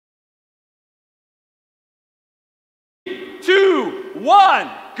1,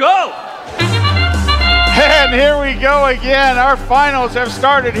 go! And here we go again. Our finals have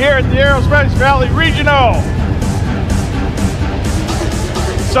started here at the Aerospace Valley Regional.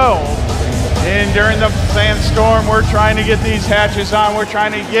 So, during the sandstorm, we're trying to get these hatches on. We're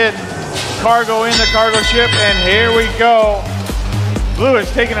trying to get cargo in the cargo ship, and here we go. Blue is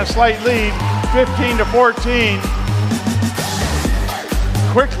taking a slight lead, 15-14.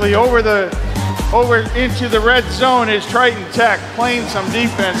 Quickly over into the red zone is Triton Tech, playing some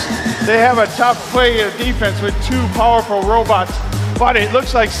defense. They have a tough play of defense with two powerful robots, but it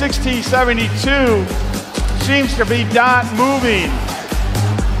looks like 1672 seems to be not moving.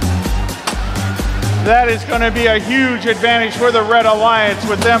 That is going to be a huge advantage for the Red Alliance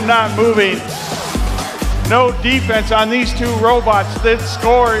with them not moving. No defense on these two robots. This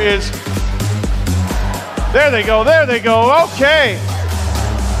score is, there they go, okay.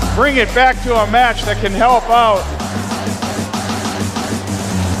 Bring it back to a match that can help out.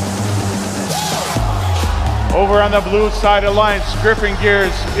 Over on the blue side alliance, Griffin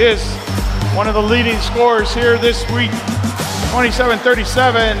Gears is one of the leading scorers here this week.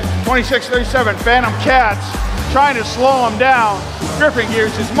 27-37, 26-37, Phantom Cats trying to slow them down. Griffin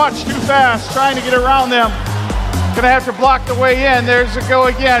Gears is much too fast, trying to get around them. Gonna have to block the way in. There's a go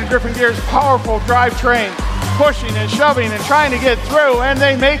again. Griffin Gears' powerful drivetrain, pushing and shoving and trying to get through, and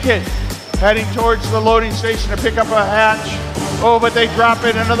they make it. Heading towards the loading station to pick up a hatch. Oh, but they drop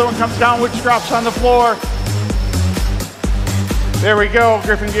it. Another one comes down, which drops on the floor. There we go.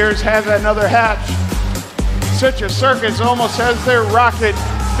 Griffin Gears has another hatch. Citrus Circuits almost has their rocket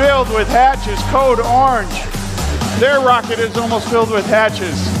filled with hatches, code orange. Their rocket is almost filled with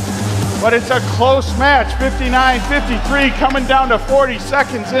hatches. But it's a close match, 59-53, coming down to 40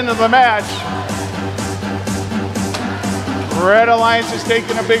 seconds into the match. Red Alliance is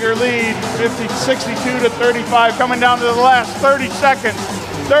taking a bigger lead, 62-35, coming down to the last 30 seconds.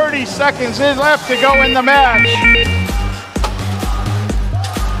 30 seconds is left to go in the match.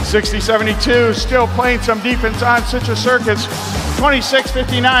 60-72, still playing some defense on Citrus Circuits.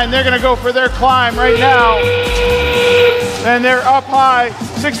 26-59, they're gonna go for their climb right now. And they're up high,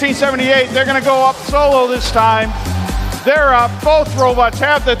 16-78, they're gonna go up solo this time. They're up, both robots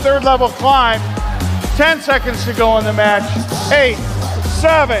have the third level climb. 10 seconds to go in the match. 8,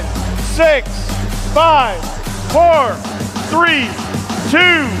 7, 6, 5, 4, 3,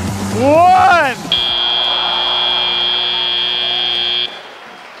 2, 1.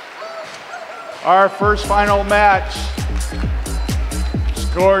 Our first final match.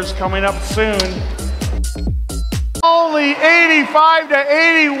 Scores coming up soon. Only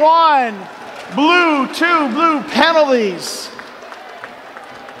 85-81. Blue, 2 blue penalties.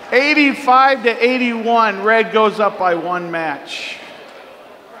 85-81. Red goes up by 1 match.